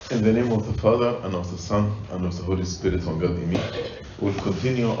In the name of the Father, and of the Son, and of the Holy Spirit, one God, Amen. We'll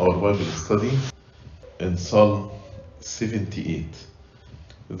continue our Bible study in Psalm 78.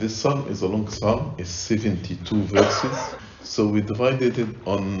 This psalm is a long psalm, it's 72 verses. So we divided it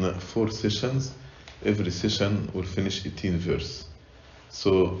on 4 sessions. Every session will finish 18 verses.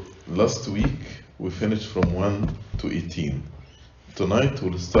 So last week we finished from 1 to 18. Tonight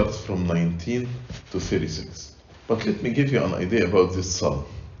we'll start from 19 to 36. But let me give you an idea about this psalm.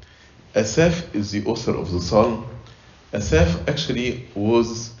 Asaph is the author of the psalm. Asaph actually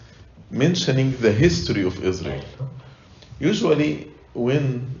was mentioning the history of Israel. Usually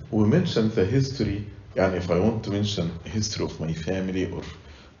when we mention the history, and if I want to mention history of my family or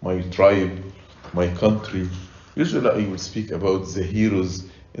my tribe, my country, usually I will speak about the heroes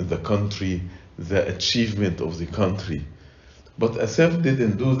in the country, the achievement of the country. But Asaph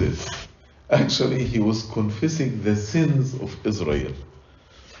didn't do this. Actually, he was confessing the sins of Israel.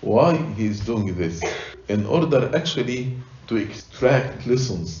 Why he is doing this? In order actually to extract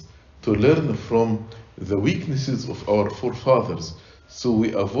lessons, to learn from the weaknesses of our forefathers, so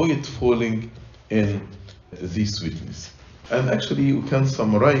we avoid falling in this weakness. And actually we can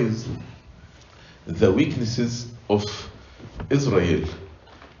summarize the weaknesses of Israel.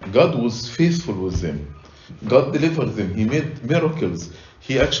 God was faithful with them. God delivered them. He made miracles.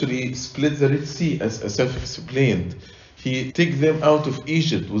 He actually split the Red Sea, as Asaph explained. He took them out of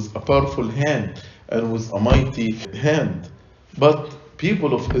Egypt with a powerful hand and with a mighty hand. But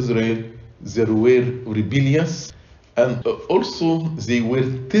people of Israel, they were rebellious, and also they were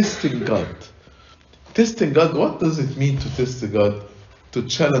testing God. Testing God, what does it mean to test God? To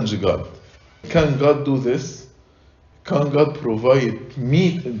challenge God. Can God do this? Can God provide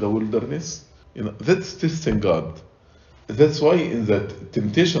meat in the wilderness? That's testing God. That's why in that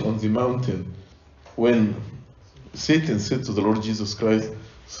temptation on the mountain, when Satan said to the Lord Jesus Christ,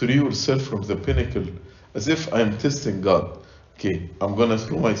 throw yourself from the pinnacle, as if I'm testing God. Okay, I'm going to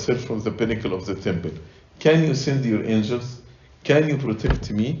throw myself from the pinnacle of the temple. Can you send your angels? Can you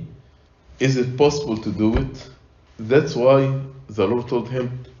protect me? Is it possible to do it? That's why the Lord told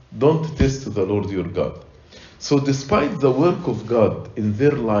him, don't test the Lord your God. So despite the work of God in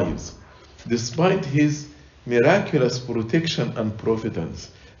their lives, despite his miraculous protection and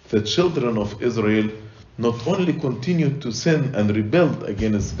providence, the children of Israel not only continued to sin and rebelled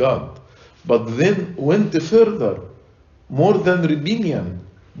against God, but then went further, more than rebellion,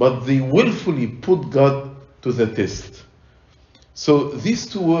 but they willfully put God to the test. So these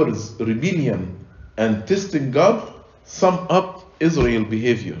two words, rebellion and testing God, sum up Israel's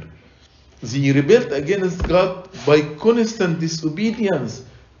behavior. They rebelled against God by constant disobedience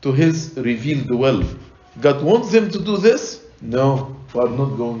to his revealed will. God wants them to do this? No, we are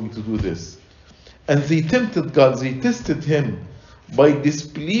not going to do this. And they tempted God, they tested him by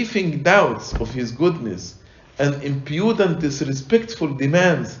disbelieving doubts of his goodness and impudent, disrespectful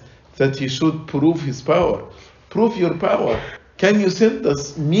demands that he should prove his power. Prove your power. Can you send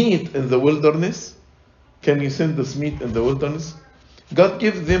us meat in the wilderness? Can you send us meat in the wilderness? God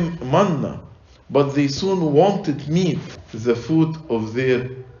gave them manna, but they soon wanted meat, the food of their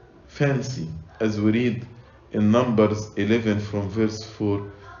fancy, as we read in Numbers 11 from verse 4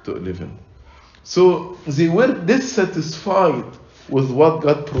 to 11. So they were dissatisfied with what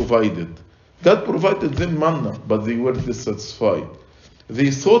God provided. God provided them manna, but they were dissatisfied. They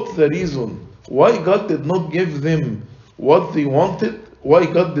thought the reason why God did not give them what they wanted, why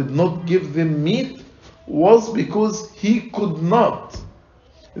God did not give them meat, was because he could not,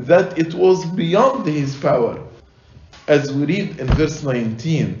 that it was beyond his power. As we read in verse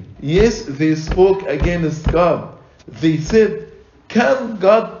 19, yes, they spoke against God. They said, can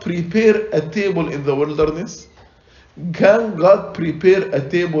God prepare a table in the wilderness? Can God prepare a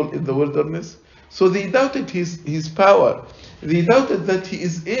table in the wilderness? So they doubted his power. They doubted that he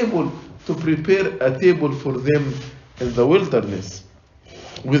is able to prepare a table for them in the wilderness.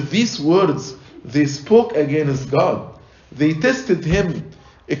 With these words, they spoke against God. They tested him,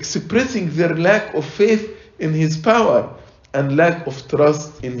 expressing their lack of faith in his power and lack of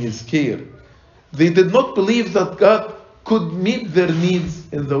trust in his care. They did not believe that God could meet their needs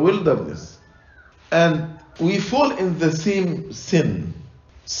in the wilderness. And we fall in the same sin.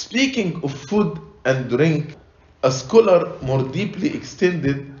 Speaking of food and drink, a scholar more deeply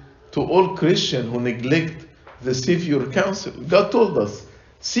extended to all Christians who neglect the Savior counsel. God told us,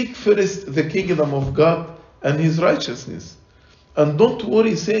 seek first the kingdom of God and his righteousness. And don't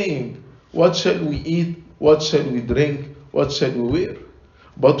worry saying, what shall we eat? What shall we drink? What shall we wear?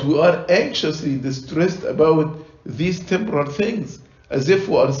 But we are anxiously distressed about these temporal things, as if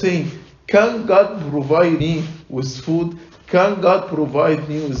we are saying, can God provide me with food? Can God provide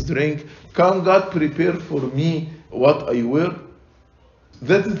me with drink? Can God prepare for me what I wear?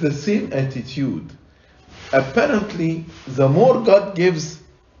 That is the same attitude. Apparently, the more God gives,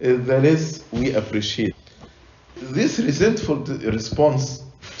 the less we appreciate. This resentful response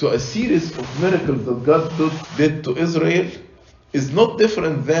to a series of miracles that God did to Israel is not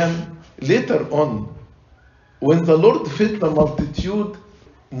different than later on, when the Lord fed the multitude,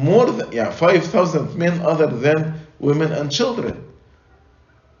 more than 5,000 men other than women and children.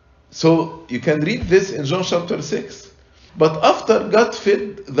 So you can read this in John chapter 6. But after God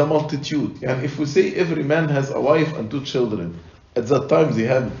fed the multitude, and if we say every man has a wife and 2 children, at that time they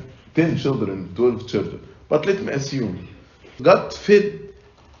had 10 children, 12 children. But let me assume, God fed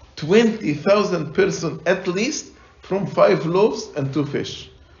 20,000 persons at least from 5 loaves and 2 fish.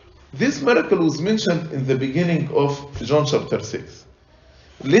 This miracle was mentioned in the beginning of John chapter 6.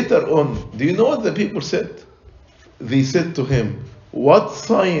 Later on, do you know what the people said? They said to him, "What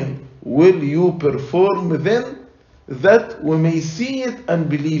sign will you perform then, that we may see it and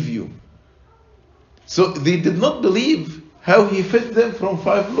believe you?" So they did not believe how he fed them from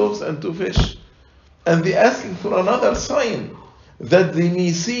 5 loaves and 2 fish. And they asking for another sign, that they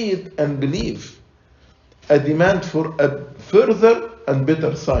may see it and believe. A demand for a further and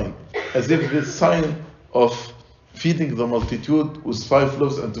better sign, as if this sign of feeding the multitude with 5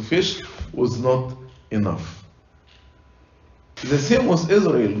 loaves and 2 fish was not enough. The same was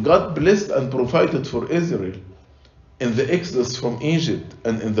Israel. God blessed and provided for Israel in the exodus from Egypt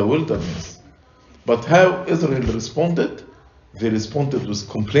and in the wilderness. But how Israel responded? They responded with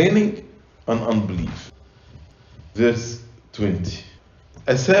complaining and unbelief. Verse 20.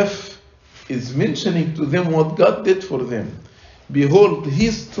 Asaph is mentioning to them what God did for them. Behold, he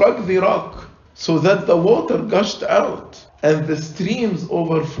struck the rock so that the water gushed out and the streams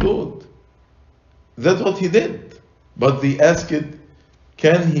overflowed. That's what he did. But they asked,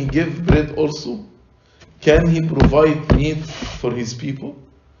 can he give bread also? Can he provide meat for his people?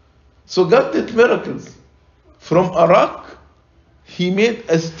 So God did miracles. From a rock, he made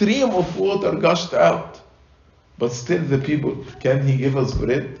a stream of water gushed out. But still the people, can he give us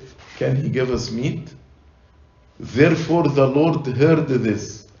bread? Can he give us meat? Therefore the Lord heard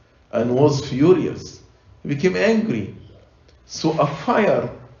this and was furious. He became angry. So a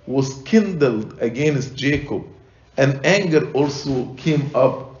fire was kindled against Jacob, and anger also came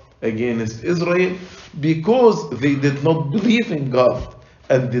up against Israel, because they did not believe in God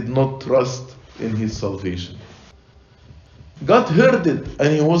and did not trust in his salvation. God heard it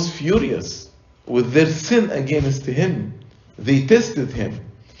and he was furious with their sin against him. They tested him.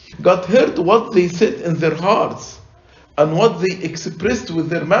 God heard what they said in their hearts and what they expressed with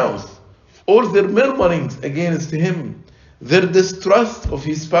their mouth, all their murmurings against him, their distrust of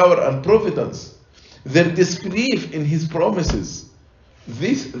his power and providence, their disbelief in his promises.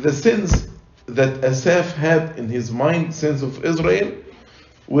 The sins that Asaph had in his mind, sins of Israel,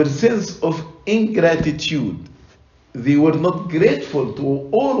 were sins of ingratitude. They were not grateful to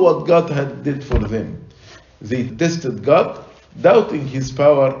all what God had did for them. They tested God, doubting his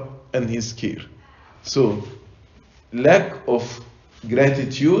power and his care. So, lack of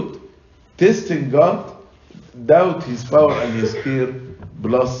gratitude, testing God, doubt his power and his care,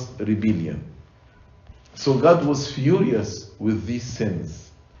 plus rebellion. So God was furious with these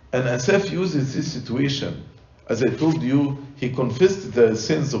sins. And Asaph uses this situation. As I told you, he confessed the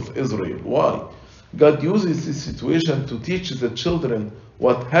sins of Israel. Why? God uses this situation to teach the children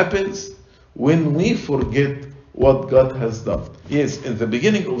what happens when we forget what God has done. Yes, in the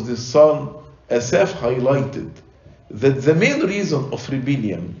beginning of this psalm, Asaph highlighted that the main reason of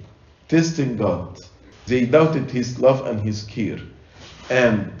rebellion, testing God, they doubted his love and his care,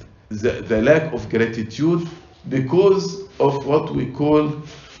 and the lack of gratitude, because of what we call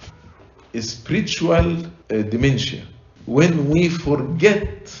a spiritual dementia. When we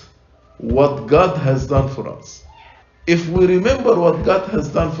forget what God has done for us. If we remember what God has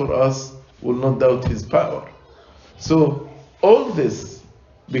done for us, we'll not doubt his power. So all this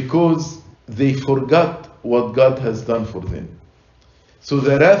because they forgot what God has done for them. So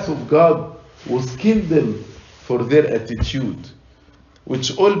the wrath of God was kindled for their attitude,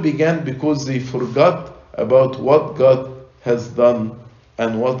 which all began because they forgot about what God has done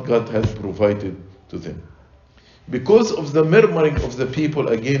and what God has provided to them. Because of the murmuring of the people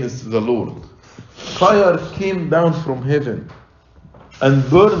against the Lord, fire came down from heaven and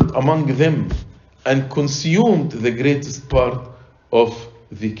burned among them and consumed the greatest part of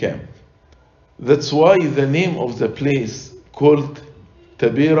the camp. That's why the name of the place called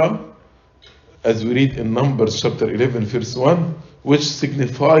Taberah, as we read in Numbers chapter 11 verse 1, which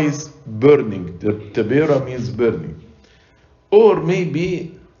signifies burning. The Taberah means burning. Or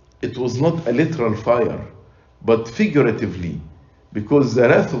maybe it was not a literal fire, but figuratively, because the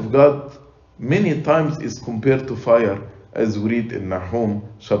wrath of God many times is compared to fire, as we read in Nahum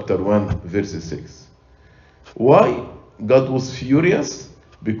chapter 1, verse 6. Why? God was furious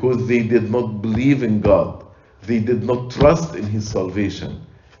because they did not believe in God. They did not trust in His salvation.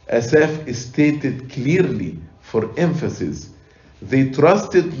 Asaph stated clearly for emphasis, they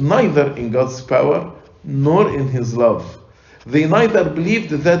trusted neither in God's power nor in His love. They neither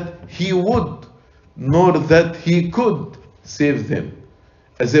believed that He would nor that He could save them,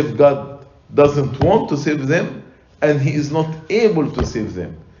 as if God doesn't want to save them and He is not able to save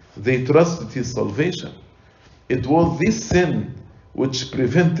them. They trusted His salvation. It was this sin which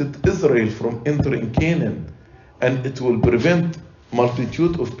prevented Israel from entering Canaan, and it will prevent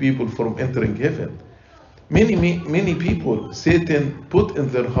multitude of people from entering heaven. Many people, Satan put in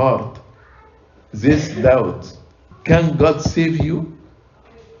their heart this doubt. Can God save you?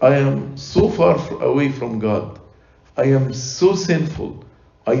 I am so far away from God. I am so sinful.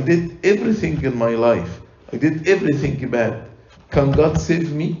 I did everything in my life. I did everything bad. Can God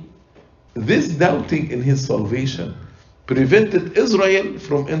save me? This doubting in His salvation prevented Israel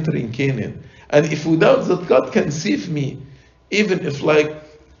from entering Canaan. And if we doubt that God can save me, even if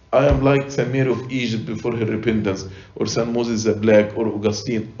I am like Saint Mary of Egypt before her repentance, or Saint Moses the Black, or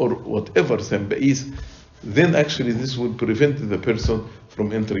Augustine, or whatever, Saint Bais, then actually this would prevent the person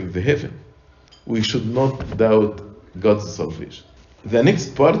from entering the heaven. We should not doubt God's salvation. The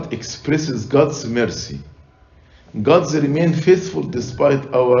next part expresses God's mercy. God remains faithful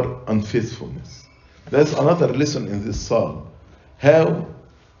despite our unfaithfulness. That's another lesson in this psalm. How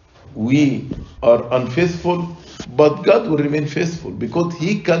we are unfaithful, but God will remain faithful because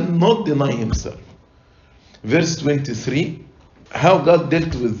He cannot deny Himself. Verse 23, how God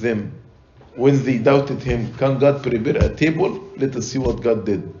dealt with them when they doubted Him. Can God prepare a table? Let us see what God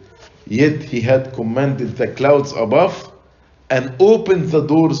did. Yet He had commanded the clouds above and opened the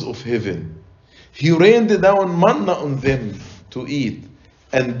doors of heaven. He rained down manna on them to eat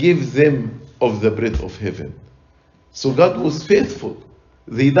and gave them of the bread of heaven. So God was faithful.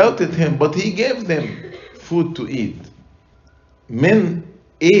 They doubted Him, but He gave them food to eat. Men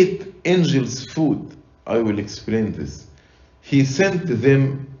ate angels' food. I will explain this. He sent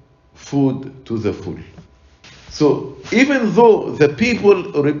them food to the full. So even though the people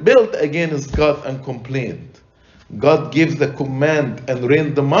rebelled against God and complained, God gave the command and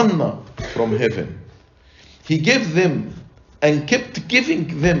rained the manna from heaven. He gave them and kept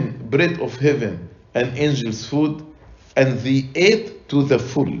giving them bread of heaven and angels' food, and they ate to the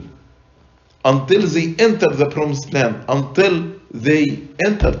full until they entered the promised land, until they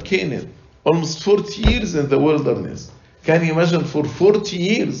entered Canaan. Almost 40 years in the wilderness. Can you imagine? For 40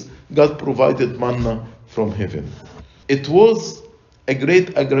 years, God provided manna from heaven. It was a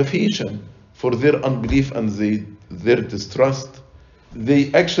great aggravation for their unbelief and their distrust.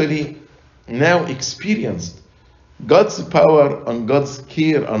 They actually now experienced God's power and God's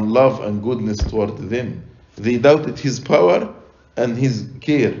care and love and goodness toward them. They doubted His power and His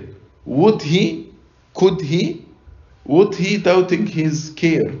care. Would He? Could He? Would He doubting His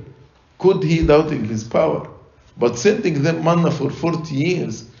care? Could He doubting His power? But sending them manna for 40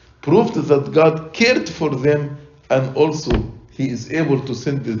 years proved that God cared for them, and also He is able to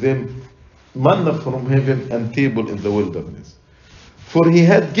send them manna from heaven and table in the wilderness. For He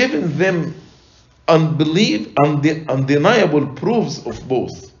had given them undeniable proofs of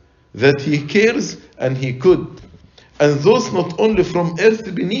both, that He cares and He could, and those not only from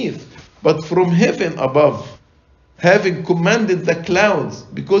earth beneath, but from heaven above, having commanded the clouds,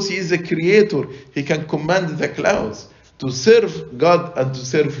 because He is a creator, He can command the clouds to serve God and to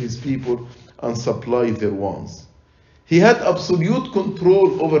serve His people and supply their wants. He had absolute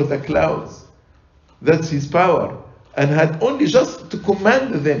control over the clouds. That's His power, and had only just to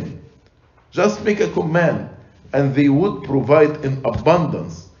command them. Just make a command, and they would provide in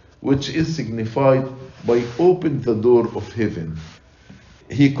abundance, which is signified by opening the door of heaven.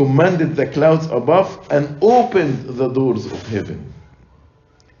 He commanded the clouds above and opened the doors of heaven.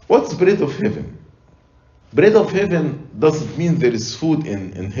 What's bread of heaven? Bread of heaven doesn't mean there is food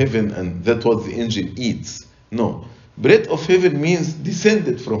in heaven and that's what the angel eats. No. Bread of heaven means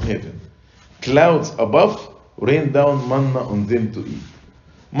descended from heaven. Clouds above rain down manna on them to eat.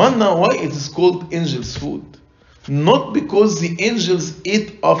 Manna, why it is called angels' food? Not because the angels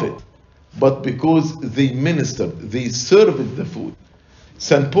ate of it, but because they ministered, they served the food.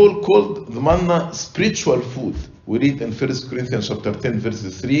 St. Paul called the manna spiritual food. We read in 1 Corinthians chapter 10,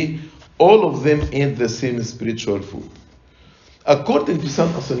 verse 3, all of them ate the same spiritual food. According to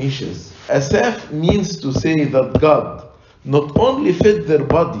St. Athanasius, Asaph means to say that God not only fed their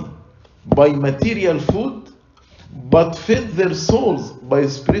body by material food, but fed their souls by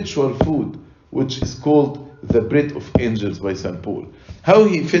spiritual food, which is called the bread of angels by St. Paul. How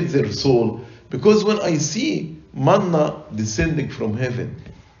he fed their soul? Because when I see manna descending from heaven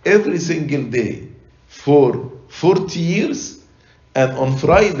every single day for 40 years, and on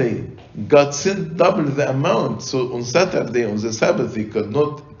Friday God sent double the amount, so on Saturday, on the Sabbath, they could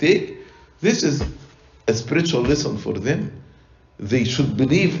not take, this is a spiritual lesson for them. They should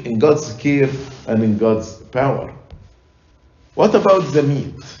believe in God's care and in God's power. What about the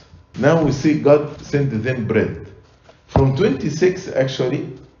meat? Now we see God sent them bread. From 26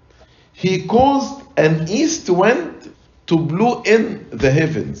 actually, he caused an east wind to blow in the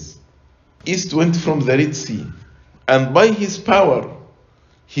heavens. East wind from the Red Sea. And by his power,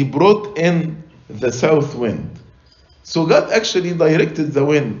 he brought in the south wind. So God actually directed the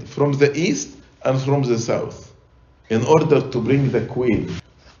wind from the east and from the south in order to bring the quail.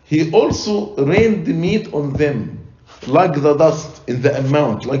 He also rained meat on them like the dust, in the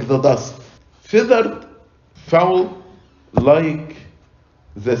amount, like the dust. Feathered fowl like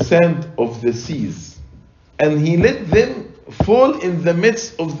the sand of the seas. And he let them fall in the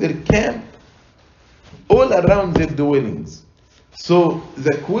midst of their camp, all around their dwellings. So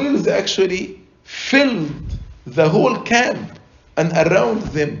the quails actually filled the whole camp and around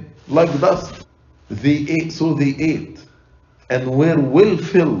them like dust. They ate, so they ate and were well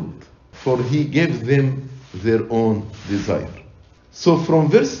filled, for he gave them their own desire. So from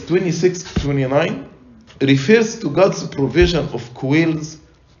verse 26 to 29 refers to God's provision of quails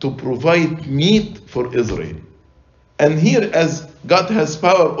to provide meat for Israel. And here, as God has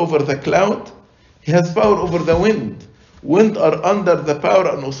power over the cloud, he has power over the wind. Wind are under the power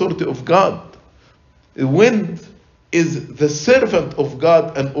and authority of God. The wind is the servant of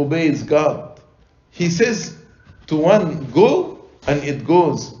God and obeys God. He says to one, go, and it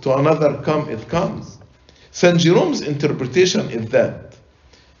goes. To another, come, it comes. St. Jerome's interpretation is that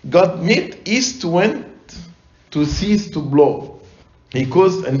God made east wind to cease to blow. He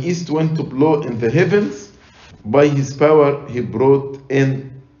caused an east wind to blow in the heavens. By his power, he brought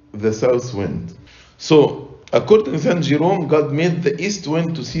in the south wind. So, according to St. Jerome, God made the east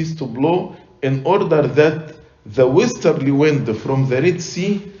wind to cease to blow in order that the westerly wind from the Red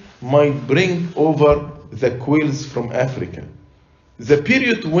Sea might bring over the quails from Africa. The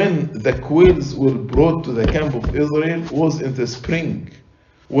period when the quails were brought to the camp of Israel was in the spring,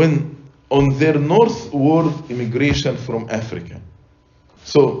 when on their northward immigration from Africa.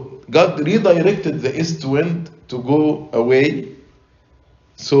 So God redirected the east wind to go away,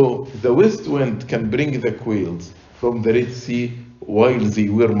 so the west wind can bring the quails from the Red Sea while they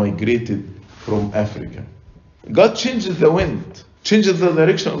were migrated from Africa. God changes the wind, changes the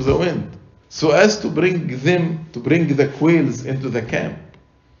direction of the wind, so as to bring the quails into the camp.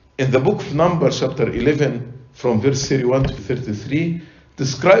 In the book of Numbers, chapter 11, from verse 31 to 33,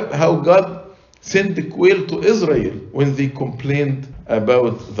 describe how God sent the quail to Israel when they complained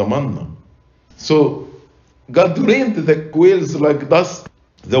about the manna. So God rained the quails like dust.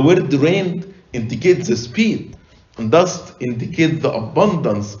 The word rained indicates the speed, and dust indicates the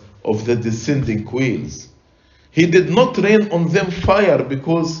abundance of the descending quails. He did not rain on them fire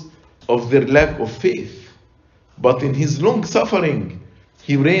because of their lack of faith, but in his long suffering,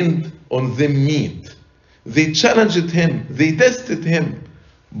 he rained on them meat. They challenged him, they tested him,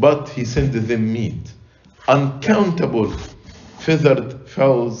 but he sent them meat. Uncountable feathered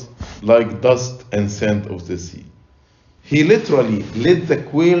fowls like dust and sand of the sea. He literally let the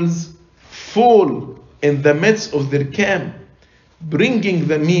quails fall in the midst of their camp, bringing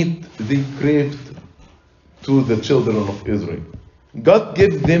the meat they craved to the children of Israel. God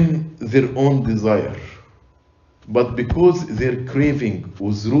gave them their own desire, but because their craving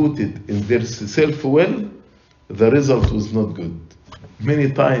was rooted in their self-will, the result was not good.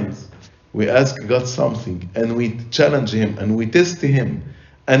 Many times we ask God something and we challenge him and we test him,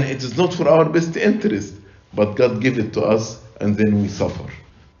 and it is not for our best interest, but God gave it to us, and then we suffer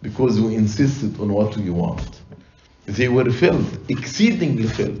because we insisted on what we want. They were filled, exceedingly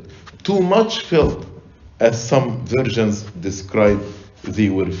filled, too much filled, as some versions describe they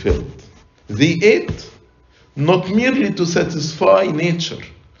were filled. They ate not merely to satisfy nature,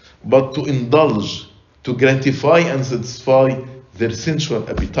 but to indulge, to gratify and satisfy their sensual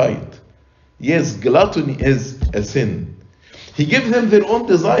appetite. Yes, gluttony is a sin. He gave them their own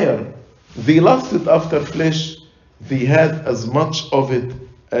desire. They lusted after flesh. They had as much of it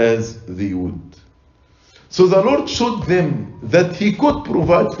as they would. So the Lord showed them that he could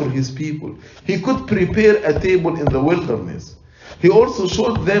provide for his people. He could prepare a table in the wilderness. He also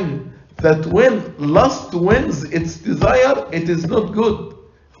showed them that when lust wins its desire, it is not good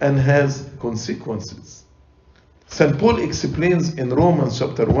and has consequences. St. Paul explains in Romans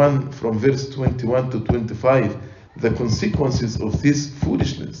chapter 1 from verse 21 to 25 the consequences of this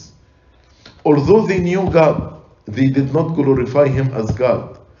foolishness. Although they knew God, they did not glorify Him as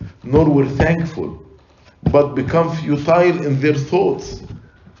God, nor were thankful, but become futile in their thoughts,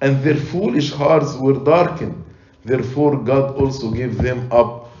 and their foolish hearts were darkened. Therefore God also gave them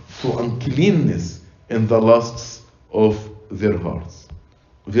up to uncleanness in the lusts of their hearts.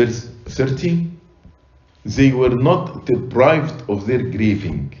 Verse 13, they were not deprived of their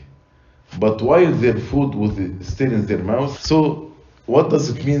craving, but while their food was still in their mouth. So what does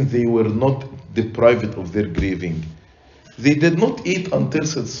it mean they were not deprived of their craving? They did not eat until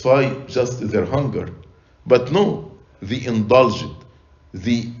satisfy just their hunger, but no, they indulged.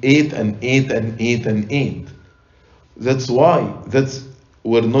 They ate and ate and ate and ate. That's why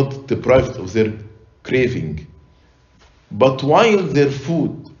were not deprived of their craving. But while their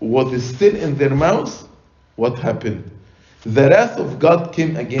food was still in their mouth, what happened? The wrath of God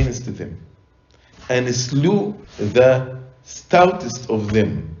came against them and slew the stoutest of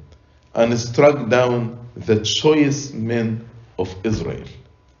them and struck down the choice men of Israel.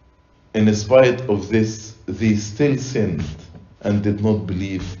 In spite of this, they still sinned and did not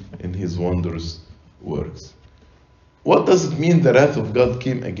believe in His wondrous works. What does it mean the wrath of God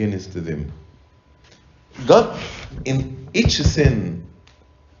came against them? God, in each sin,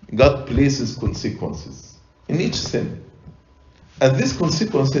 God places consequences. In each sin. And these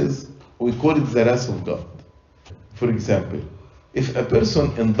consequences, we call it the wrath of God. For example, if a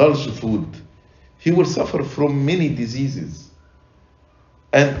person indulges food, he will suffer from many diseases.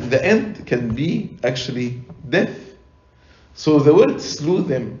 And the end can be actually death. So the word slew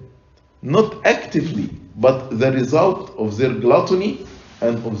them, not actively, but the result of their gluttony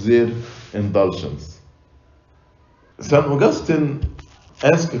and of their indulgence. St. Augustine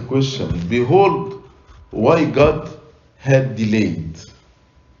asked a question, behold, why God had delayed.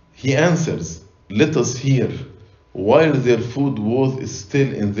 He answers, let us hear, while their food was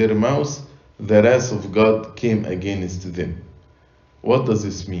still in their mouths, the wrath of God came against them. What does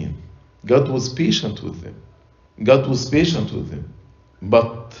this mean? God was patient with them. God was patient with them.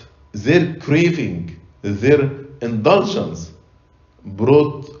 But their craving, their indulgence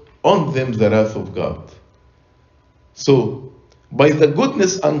brought on them the wrath of God. So, by the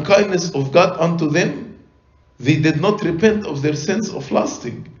goodness and kindness of God unto them, they did not repent of their sins of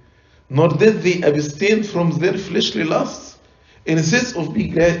lusting, nor did they abstain from their fleshly lusts. Instead of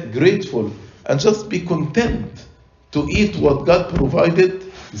being grateful and just be content to eat what God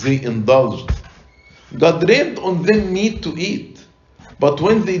provided, they indulged. God rained on them meat to eat, but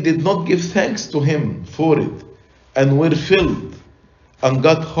when they did not give thanks to Him for it, and were filled, and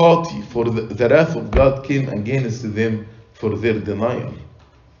got haughty, for the wrath of God came against them for their denial.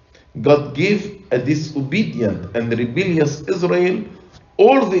 God gave a disobedient and rebellious Israel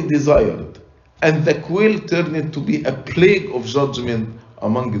all they desired, and the quail turned to be a plague of judgment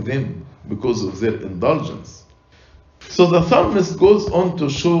among them because of their indulgence. So the psalmist goes on to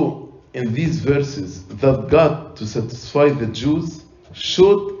show in these verses that God, to satisfy the Jews,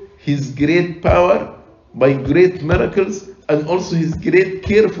 showed His great power by great miracles and also His great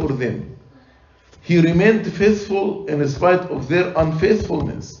care for them. He remained faithful in spite of their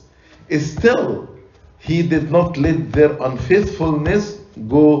unfaithfulness. Still, He did not let their unfaithfulness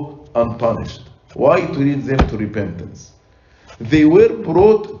go unpunished. Why? To lead them to repentance. They were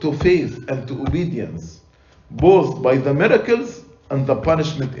brought to faith and to obedience, both by the miracles and the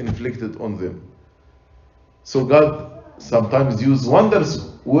punishment inflicted on them. So God sometimes uses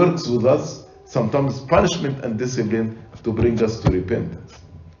wondrous works with us, sometimes punishment and discipline to bring us to repentance.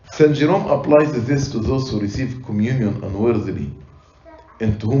 St. Jerome applies this to those who receive communion unworthily,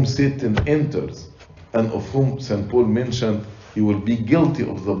 into whom Satan enters, and of whom St. Paul mentioned he will be guilty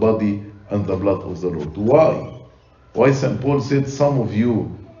of the body and the blood of the Lord. Why? Why St. Paul said some of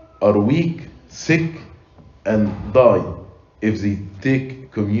you are weak, sick, and die if they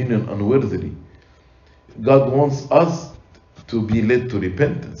take communion unworthily. God wants us to be led to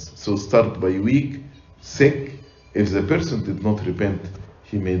repentance. So start by weak, sick. If the person did not repent,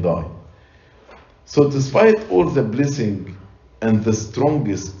 he may die. So despite all the blessing and the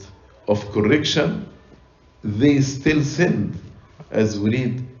strongest of correction, they still sinned, as we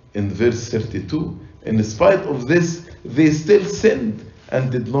read in verse 32. In spite of this, they still sinned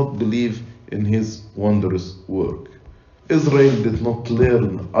and did not believe in His wondrous work. Israel did not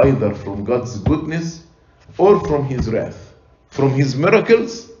learn either from God's goodness or from His wrath, from His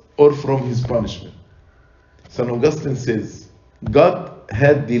miracles or from His punishment. St. Augustine says, God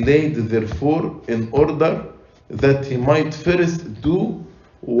had delayed therefore in order that he might first do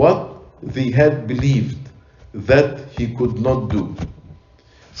what they had believed that he could not do.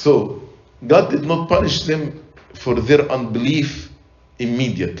 So God did not punish them for their unbelief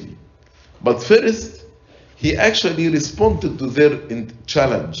immediately. But first, he actually responded to their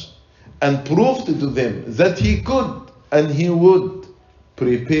challenge and proved to them that he could and he would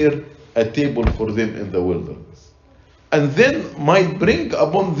prepare a table for them in the wilderness. And then might bring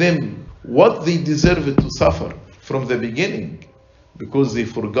upon them what they deserved to suffer from the beginning, because they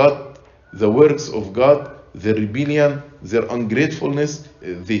forgot the works of God, their rebellion, their ungratefulness,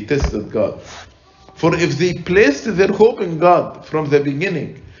 they tested God. For if they placed their hope in God from the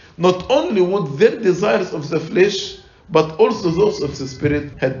beginning, not only would their desires of the flesh, but also those of the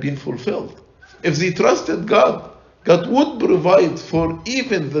spirit had been fulfilled. If they trusted God, God would provide for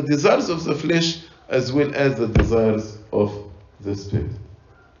even the desires of the flesh as well as the desires of the spirit.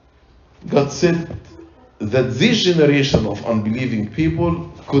 God said that this generation of unbelieving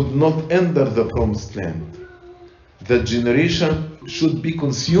people could not enter the promised land. That generation should be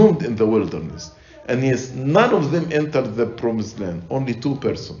consumed in the wilderness. And yes, none of them entered the promised land. Only two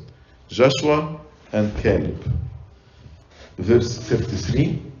persons, Joshua and Caleb. Verse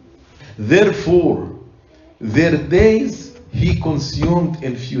 33. Therefore, their days he consumed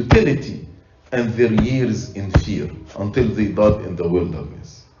in futility, and their years in fear, until they died in the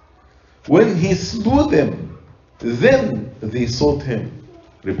wilderness. When he slew them, then they sought him,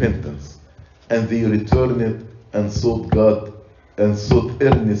 repentance, and they returned and sought God, and sought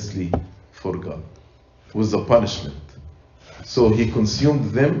earnestly for God. It was a punishment. So he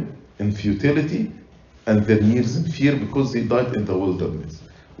consumed them in futility and their years in fear, because they died in the wilderness.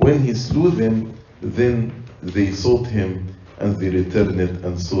 When he slew them, then they sought him, and they returned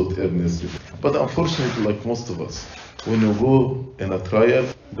and sought earnestly. But unfortunately, like most of us, when you go in a trial,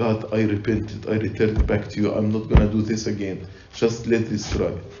 God, I repented, I returned back to you, I'm not going to do this again. Just let this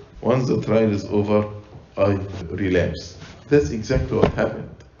try. Once the trial is over, I relapse. That's exactly what happened.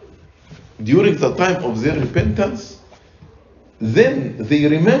 During the time of their repentance, then they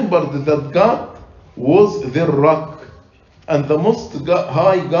remembered that God was their rock and the most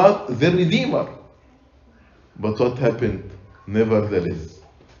high God, their Redeemer. But what happened? Nevertheless,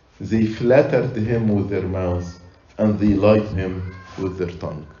 they flattered him with their mouths and they lied him with their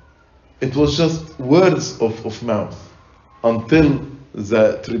tongue. It was just words of mouth until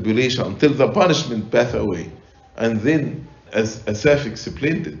the tribulation, until the punishment passed away. And then, as Asaph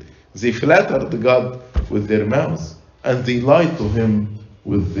explained it, they flattered God with their mouths and they lied to him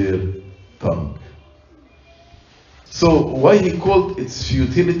with their tongue. So why he called its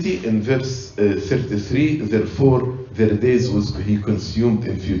futility in verse 33, therefore their days was he consumed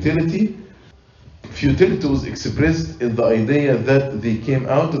in futility. Futility was expressed in the idea that they came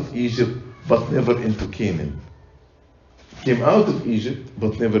out of Egypt but never into Canaan. Came out of Egypt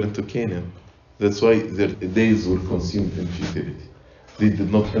but never into Canaan. That's why their days were consumed in futility. They did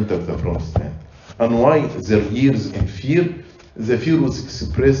not enter the promised land. And why their years in fear? The fear was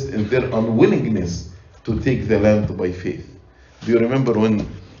expressed in their unwillingness to take the land by faith. Do you remember when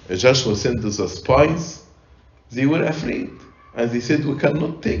Joshua sent the spies? They were afraid. And they said, we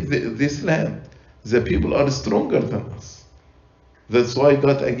cannot take this land. The people are stronger than us. That's why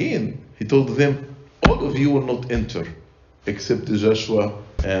God again, he told them, all of you will not enter, except Joshua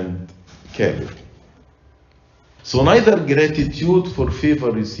and Caleb. So neither gratitude for favor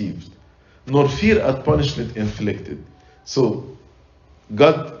received, nor fear at punishment inflicted. So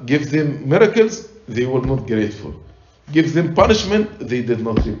God gives them miracles, they were not grateful. Gives them punishment, they did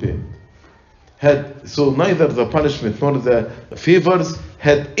not repent. So neither the punishment nor the favors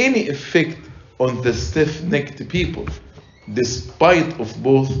had any effect on the stiff-necked people. Despite of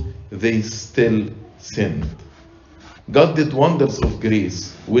both, they still sinned. God did wonders of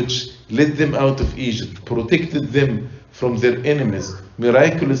grace, which led them out of Egypt, protected them from their enemies,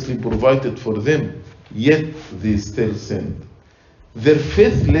 miraculously provided for them, yet they still sinned. Their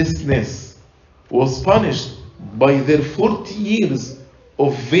faithlessness was punished by their 40 years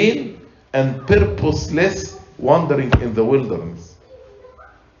of vain and purposeless wandering in the wilderness.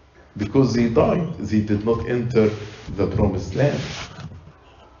 Because they died, they did not enter the promised land.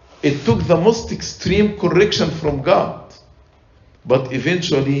 It took the most extreme correction from God, but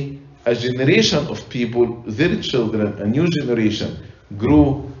eventually a generation of people, their children, a new generation,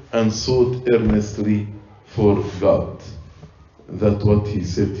 grew and sought earnestly for God. That's what he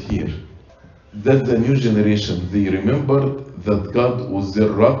said here. That the new generation, they remembered that God was their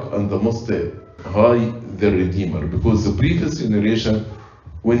rock and the most high, their Redeemer, because the previous generation,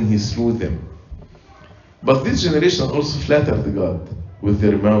 when he slew them. But this generation also flattered God. with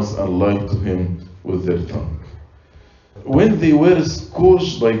their mouths and lied to him with their tongue. When they were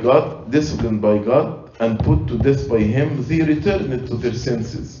scourged by God, disciplined by God, and put to death by him, they returned to their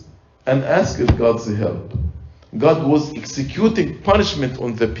senses and asked God's help. God was executing punishment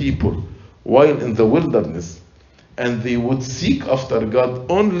on the people while in the wilderness, and they would seek after God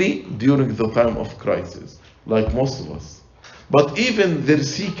only during the time of crisis, like most of us. But even their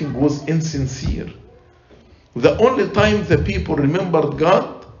seeking was insincere. The only time the people remembered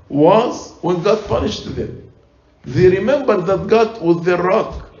God was when God punished them. They remembered that God was their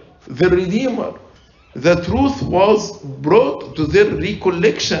rock, their redeemer. The truth was brought to their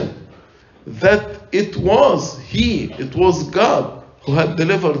recollection that it was God who had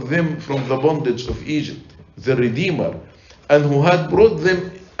delivered them from the bondage of Egypt, the redeemer, and who had brought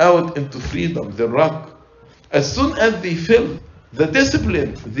them out into freedom, the rock. As soon as they felt the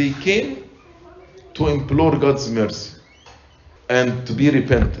discipline, they came to implore God's mercy and to be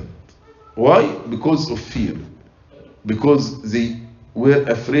repentant. Why? Because of fear. Because they were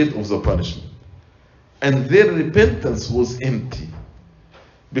afraid of the punishment. And their repentance was empty.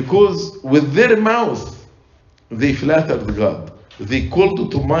 Because with their mouth, they flattered God. They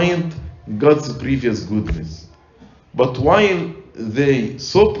called to mind God's previous goodness. But while they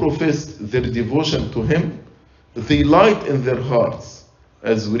so professed their devotion to Him, they lied in their hearts.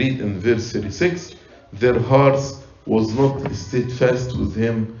 As we read in verse 36, their hearts was not steadfast with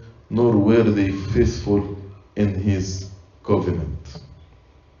Him, nor were they faithful in His covenant.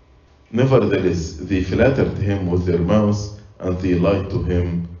 Nevertheless, they flattered Him with their mouths, and they lied to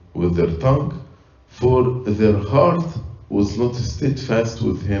Him with their tongue, for their heart was not steadfast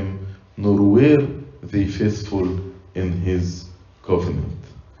with Him, nor were they faithful in His covenant.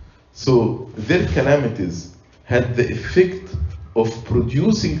 So their calamities had the effect of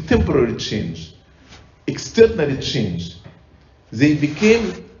producing temporary change, external change. They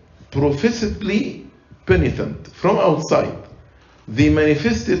became professedly penitent from outside. They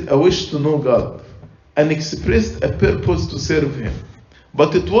manifested a wish to know God and expressed a purpose to serve Him.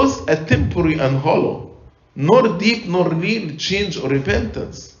 But it was a temporary and hollow, nor deep nor real change or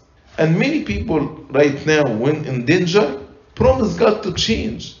repentance. And many people right now, when in danger, promise God to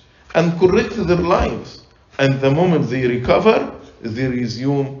change and correct their lives. And the moment they recover, they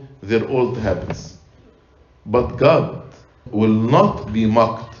resume their old habits. But God will not be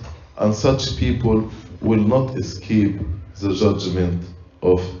mocked, and such people will not escape the judgment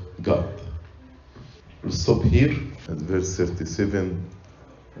of God. We'll stop here at verse 37,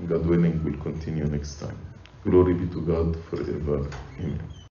 and God willing, we'll continue next time. Glory be to God forever. Amen.